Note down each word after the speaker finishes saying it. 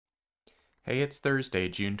Hey, it's Thursday,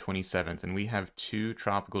 June 27th, and we have two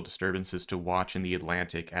tropical disturbances to watch in the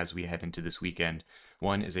Atlantic as we head into this weekend.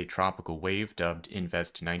 One is a tropical wave dubbed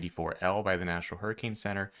Invest 94L by the National Hurricane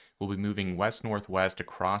Center. Will be moving west-northwest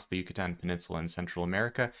across the Yucatan Peninsula in Central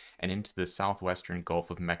America and into the southwestern Gulf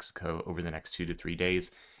of Mexico over the next 2 to 3 days.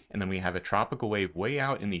 And then we have a tropical wave way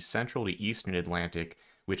out in the central to eastern Atlantic,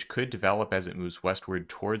 which could develop as it moves westward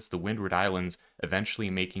towards the Windward Islands, eventually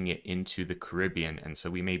making it into the Caribbean. And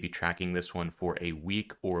so we may be tracking this one for a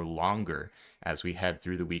week or longer as we head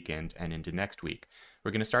through the weekend and into next week.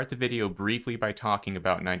 We're going to start the video briefly by talking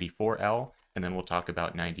about 94L, and then we'll talk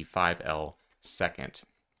about 95L second.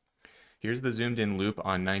 Here's the zoomed in loop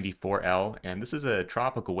on 94L, and this is a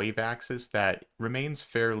tropical wave axis that remains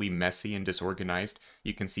fairly messy and disorganized.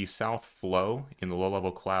 You can see south flow in the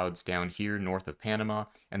low-level clouds down here north of Panama,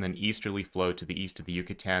 and then easterly flow to the east of the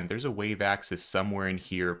Yucatan. There's a wave axis somewhere in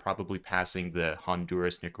here, probably passing the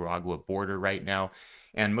Honduras-Nicaragua border right now,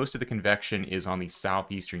 and most of the convection is on the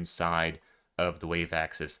southeastern side of the wave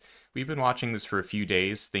axis. We've been watching this for a few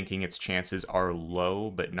days, thinking its chances are low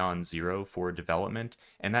but non-zero for development,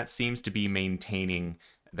 and that seems to be maintaining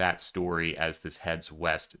that story as this heads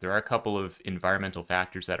west. There are a couple of environmental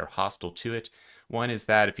factors that are hostile to it. One is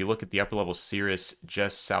that if you look at the upper level cirrus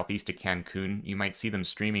just southeast of Cancun, you might see them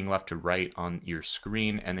streaming left to right on your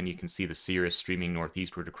screen, and then you can see the cirrus streaming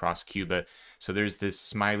northeastward across Cuba. So there's this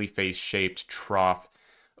smiley face shaped trough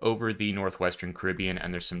over the northwestern Caribbean,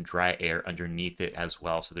 and there's some dry air underneath it as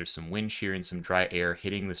well. So there's some wind shear and some dry air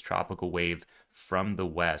hitting this tropical wave from the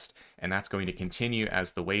west, and that's going to continue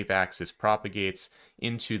as the wave axis propagates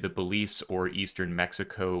into the Belize or eastern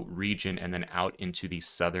Mexico region and then out into the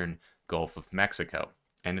southern Gulf of Mexico.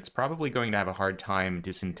 And it's probably going to have a hard time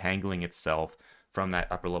disentangling itself from that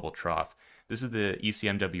upper level trough. This is the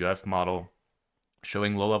ECMWF model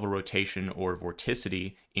showing low-level rotation or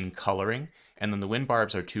vorticity in coloring, and then the wind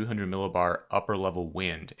barbs are 200 millibar upper-level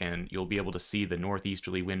wind, and you'll be able to see the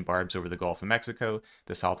northeasterly wind barbs over the Gulf of Mexico,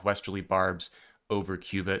 the southwesterly barbs over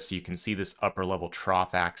Cuba, so you can see this upper-level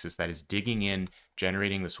trough axis that is digging in,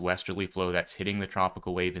 generating this westerly flow that's hitting the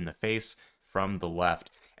tropical wave in the face from the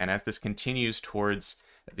left. And as this continues towards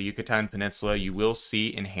the Yucatan Peninsula, you will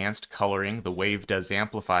see enhanced coloring. The wave does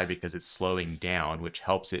amplify because it's slowing down, which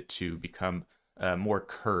helps it to become more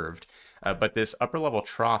curved, but this upper level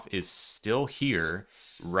trough is still here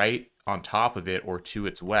right on top of it or to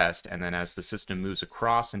its west, and then as the system moves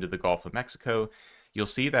across into the Gulf of Mexico, you'll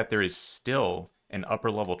see that there is still an upper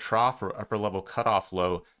level trough or upper level cutoff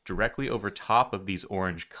low directly over top of these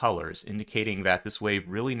orange colors, indicating that this wave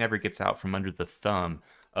really never gets out from under the thumb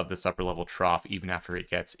of this upper level trough even after it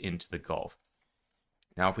gets into the Gulf.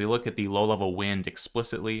 Now if we look at the low level wind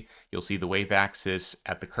explicitly, you'll see the wave axis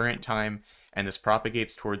at the current time, and this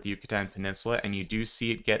propagates toward the Yucatan Peninsula, and you do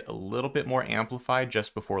see it get a little bit more amplified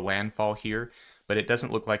just before landfall here, but it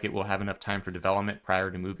doesn't look like it will have enough time for development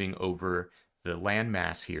prior to moving over the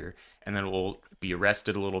landmass here, and then it will be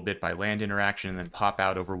arrested a little bit by land interaction and then pop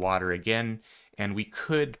out over water again, and we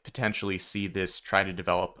could potentially see this try to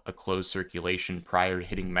develop a closed circulation prior to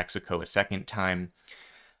hitting Mexico a second time.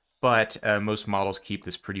 But most models keep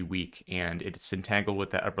this pretty weak, and it's entangled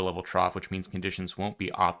with that upper level trough, which means conditions won't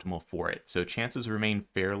be optimal for it. So chances remain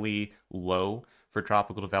fairly low for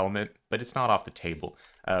tropical development, but it's not off the table.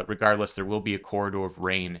 Regardless, there will be a corridor of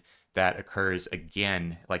rain that occurs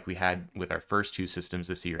again, like we had with our first two systems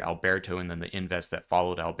this year, Alberto and then the Invest that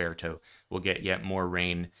followed Alberto. We'll get yet more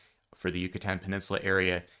rain for the Yucatan Peninsula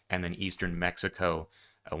area and then eastern Mexico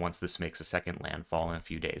once this makes a second landfall in a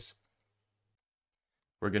few days.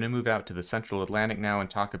 We're going to move out to the central Atlantic now and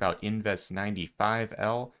talk about Invest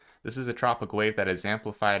 95L. This is a tropical wave that is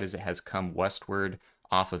amplified as it has come westward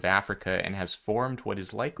off of Africa and has formed what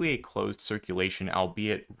is likely a closed circulation,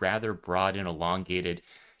 albeit rather broad and elongated.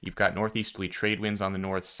 You've got northeasterly trade winds on the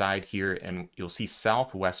north side here, and you'll see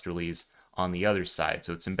southwesterlies on the other side.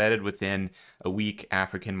 So it's embedded within a weak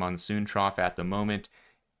African monsoon trough at the moment.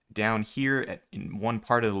 Down here in one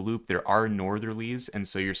part of the loop, there are northerlies, and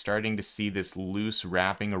so you're starting to see this loose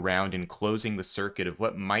wrapping around and closing the circuit of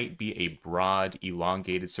what might be a broad,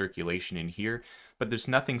 elongated circulation in here, but there's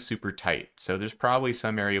nothing super tight. So there's probably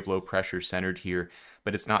some area of low pressure centered here,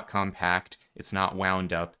 but it's not compact, it's not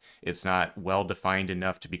wound up, it's not well defined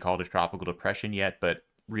enough to be called a tropical depression yet, but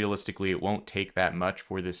realistically, it won't take that much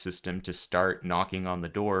for this system to start knocking on the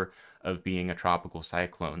door of being a tropical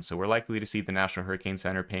cyclone. So we're likely to see the National Hurricane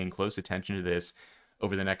Center paying close attention to this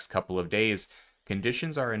over the next couple of days.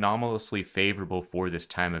 Conditions are anomalously favorable for this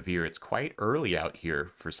time of year. It's quite early out here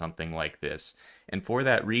for something like this. And for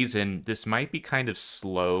that reason, this might be kind of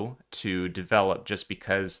slow to develop just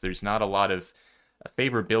because there's not a lot of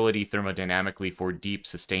favorability thermodynamically for deep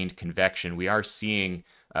sustained convection. We are seeing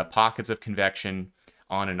pockets of convection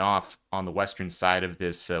on and off on the western side of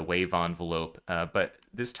this wave envelope, but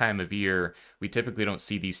this time of year, we typically don't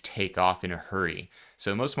see these take off in a hurry.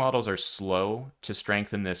 So most models are slow to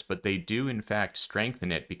strengthen this, but they do in fact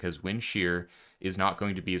strengthen it because wind shear is not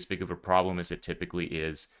going to be as big of a problem as it typically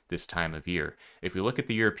is this time of year. If we look at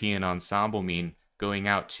the European ensemble mean going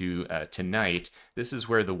out to tonight, this is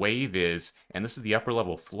where the wave is, and this is the upper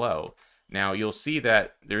level flow. Now you'll see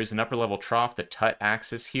that there is an upper level trough, the Tut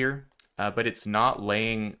axis here, but it's not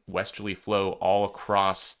laying westerly flow all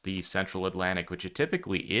across the central Atlantic, which it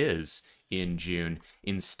typically is in June.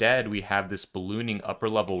 Instead, we have this ballooning upper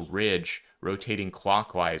level ridge rotating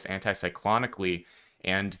clockwise anticyclonically,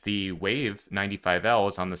 and the wave 95L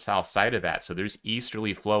is on the south side of that, so there's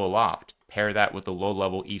easterly flow aloft. Pair that with the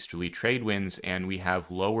low-level easterly trade winds, and we have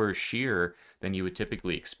lower shear than you would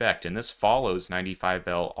typically expect. And this follows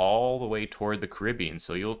 95L all the way toward the Caribbean,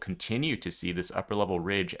 so you'll continue to see this upper-level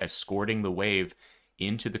ridge escorting the wave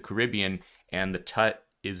into the Caribbean, and the Tut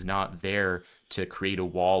is not there to create a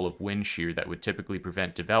wall of wind shear that would typically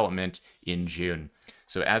prevent development in June.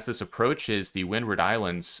 So as this approaches the Windward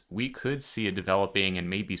Islands, we could see a developing and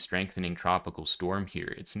maybe strengthening tropical storm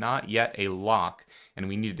here. It's not yet a lock, and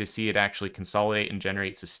we need to see it actually consolidate and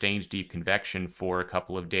generate sustained deep convection for a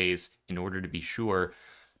couple of days in order to be sure.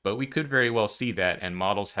 But we could very well see that, and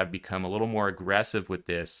models have become a little more aggressive with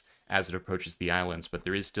this as it approaches the islands, but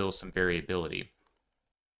there is still some variability.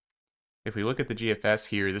 If we look at the GFS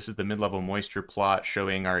here, this is the mid-level moisture plot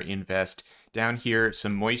showing our invest. Down here,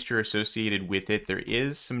 some moisture associated with it. There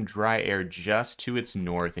is some dry air just to its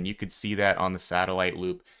north, and you could see that on the satellite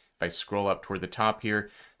loop. If I scroll up toward the top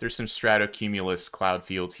here, there's some stratocumulus cloud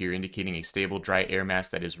fields here indicating a stable dry air mass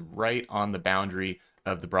that is right on the boundary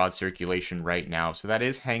of the broad circulation right now. So that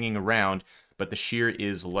is hanging around, but the shear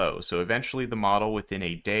is low. So eventually the model within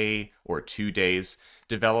a day or 2 days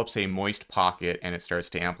develops a moist pocket, and it starts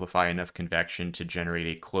to amplify enough convection to generate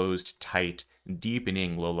a closed, tight,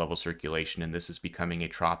 deepening low-level circulation, and this is becoming a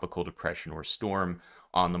tropical depression or storm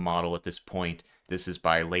on the model at this point. This is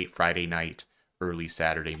by late Friday night, early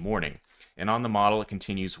Saturday morning. And on the model, it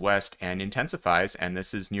continues west and intensifies, and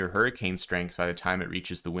this is near hurricane strength by the time it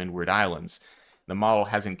reaches the Windward Islands. The model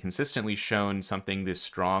hasn't consistently shown something this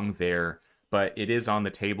strong there, but it is on the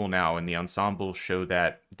table now, and the ensembles show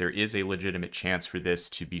that there is a legitimate chance for this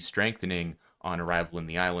to be strengthening on arrival in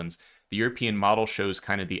the islands. The European model shows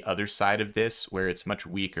kind of the other side of this, where it's much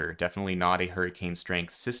weaker, definitely not a hurricane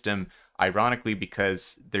strength system, ironically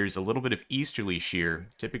because there's a little bit of easterly shear.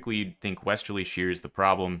 Typically, you'd think westerly shear is the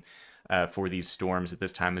problem for these storms at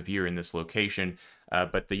this time of year in this location,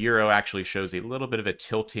 but the Euro actually shows a little bit of a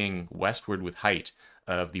tilting westward with height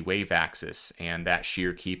of the wave axis, and that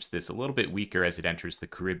shear keeps this a little bit weaker as it enters the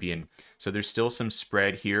Caribbean. So there's still some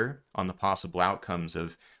spread here on the possible outcomes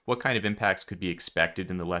of what kind of impacts could be expected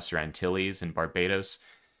in the Lesser Antilles and Barbados.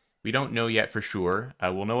 We don't know yet for sure.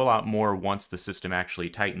 We'll know a lot more once the system actually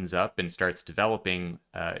tightens up and starts developing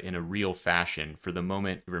in a real fashion. For the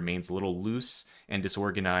moment, it remains a little loose and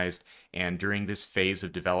disorganized, and during this phase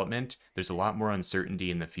of development, there's a lot more uncertainty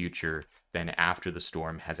in the future than after the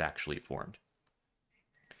storm has actually formed.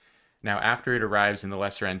 Now, after it arrives in the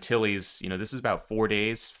Lesser Antilles, this is about 4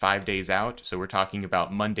 days, 5 days out. So we're talking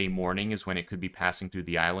about Monday morning is when it could be passing through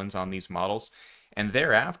the islands on these models. And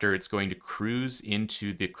thereafter, it's going to cruise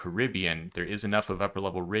into the Caribbean. There is enough of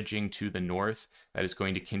upper-level ridging to the north that is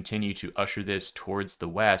going to continue to usher this towards the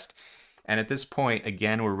west. And at this point,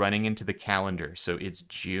 again, we're running into the calendar. So it's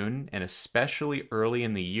June, and especially early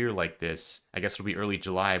in the year like this, I guess it'll be early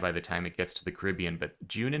July by the time it gets to the Caribbean, but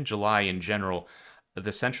June and July in general,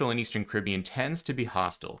 the Central and Eastern Caribbean tends to be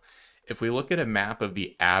hostile. If we look at a map of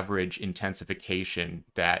the average intensification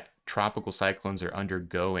that tropical cyclones are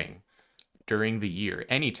undergoing during the year,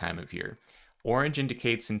 any time of year, orange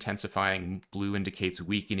indicates intensifying, blue indicates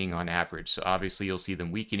weakening on average. So obviously you'll see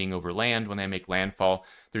them weakening over land when they make landfall.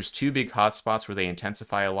 There's 2 big hotspots where they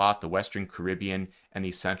intensify a lot, the Western Caribbean and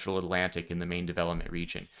the Central Atlantic in the main development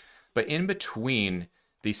region. But in between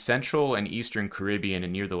the Central and Eastern Caribbean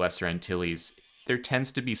and near the Lesser Antilles, there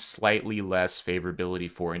tends to be slightly less favorability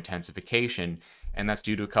for intensification, and that's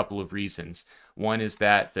due to a couple of reasons. One is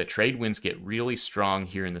that the trade winds get really strong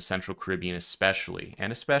here in the Central Caribbean especially,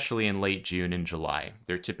 and especially in late June and July.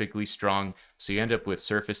 They're typically strong, so you end up with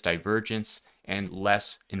surface divergence and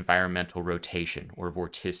less environmental rotation or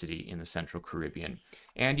vorticity in the Central Caribbean.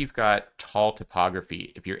 And you've got tall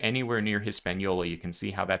topography. If you're anywhere near Hispaniola, you can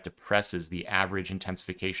see how that depresses the average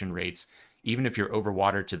intensification rates, even if you're over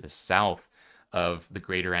water to the south of the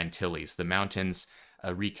Greater Antilles. The mountains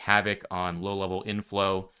wreak havoc on low-level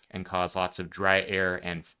inflow and cause lots of dry air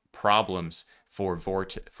and problems for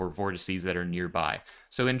vortices that are nearby.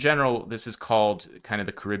 So in general, this is called kind of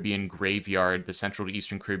the Caribbean graveyard. The central to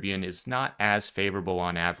eastern Caribbean is not as favorable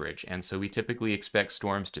on average, and so we typically expect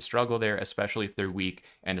storms to struggle there, especially if they're weak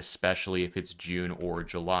and especially if it's June or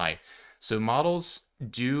July. So models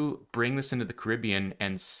do bring this into the Caribbean,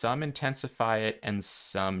 and some intensify it and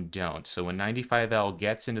some don't. So when 95L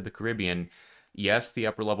gets into the Caribbean, yes, the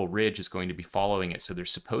upper level ridge is going to be following it. So there's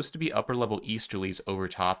supposed to be upper level easterlies over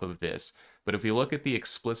top of this. But if we look at the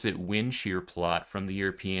explicit wind shear plot from the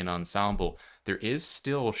European ensemble, there is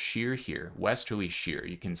still shear here, westerly shear.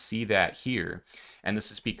 You can see that here. And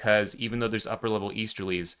this is because even though there's upper level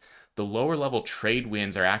easterlies, the lower level trade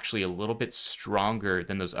winds are actually a little bit stronger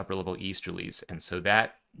than those upper level easterlies. And so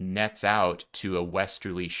that nets out to a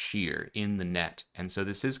westerly shear in the net. And so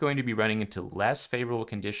this is going to be running into less favorable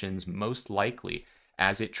conditions, most likely,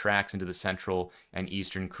 as it tracks into the central and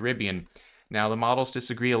eastern Caribbean. Now, the models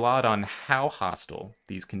disagree a lot on how hostile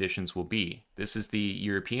these conditions will be. This is the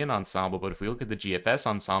European ensemble, but if we look at the GFS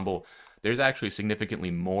ensemble, there's actually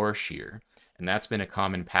significantly more shear. And that's been a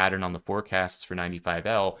common pattern on the forecasts for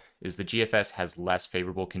 95L, is the GFS has less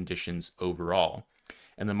favorable conditions overall.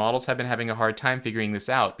 And the models have been having a hard time figuring this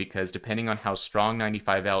out because depending on how strong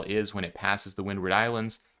 95L is when it passes the Windward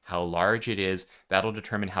Islands, how large it is, that'll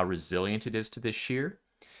determine how resilient it is to this shear.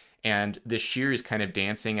 And this shear is kind of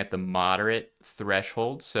dancing at the moderate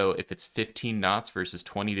threshold. So if it's 15 knots versus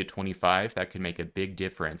 20 to 25, that could make a big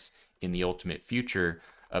difference in the ultimate future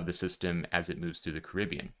of the system as it moves through the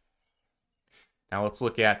Caribbean. Now let's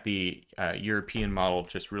look at the European model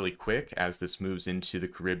just really quick. As this moves into the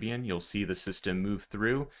Caribbean, you'll see the system move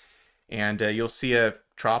through, and you'll see a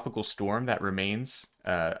tropical storm that remains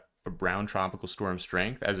a brown tropical storm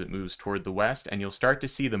strength as it moves toward the west, and you'll start to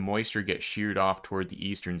see the moisture get sheared off toward the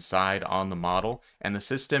eastern side on the model, and the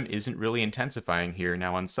system isn't really intensifying here.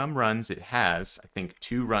 Now on some runs it has. I think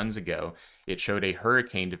 2 runs ago it showed a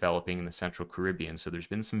hurricane developing in the central Caribbean, so there's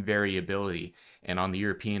been some variability, and on the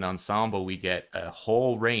European ensemble we get a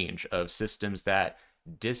whole range of systems that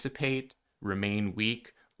dissipate, remain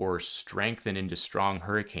weak, or strengthen into strong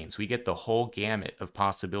hurricanes. We get the whole gamut of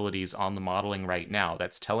possibilities on the modeling right now.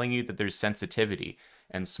 That's telling you that there's sensitivity,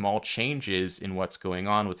 and small changes in what's going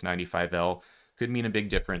on with 95L could mean a big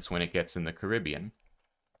difference when it gets in the Caribbean.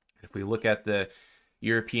 If we look at the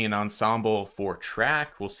European ensemble for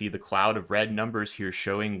track, we'll see the cloud of red numbers here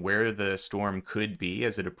showing where the storm could be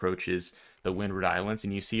as it approaches the Windward Islands.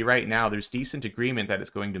 And you see right now there's decent agreement that it's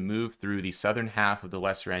going to move through the southern half of the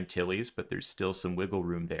Lesser Antilles, but there's still some wiggle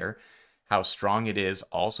room there. How strong it is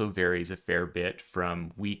also varies a fair bit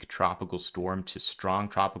from weak tropical storm to strong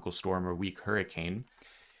tropical storm or weak hurricane.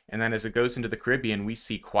 And then as it goes into the Caribbean, we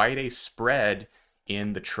see quite a spread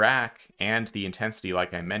in the track and the intensity,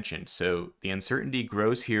 like I mentioned. So the uncertainty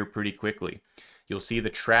grows here pretty quickly. You'll see the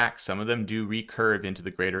track, some of them do recurve into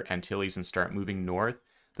the Greater Antilles and start moving north.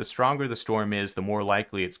 The stronger the storm is, the more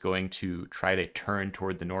likely it's going to try to turn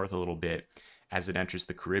toward the north a little bit as it enters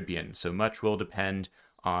the Caribbean. So much will depend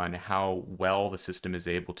on how well the system is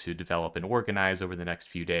able to develop and organize over the next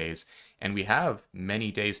few days. And we have many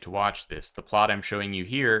days to watch this. The plot I'm showing you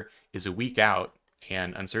here is a week out,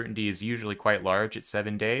 and uncertainty is usually quite large at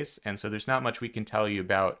 7 days. And so there's not much we can tell you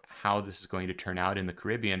about how this is going to turn out in the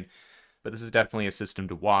Caribbean, but this is definitely a system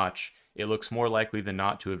to watch. It looks more likely than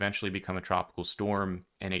not to eventually become a tropical storm.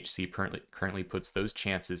 NHC currently puts those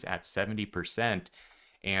chances at 70%.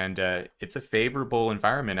 And it's a favorable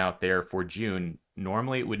environment out there for June.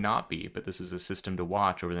 Normally it would not be, but this is a system to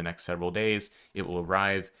watch over the next several days. It will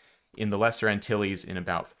arrive in the Lesser Antilles in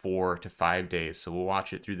about 4 to 5 days. So we'll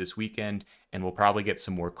watch it through this weekend, and we'll probably get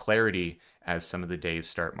some more clarity as some of the days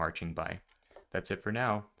start marching by. That's it for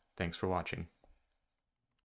now. Thanks for watching.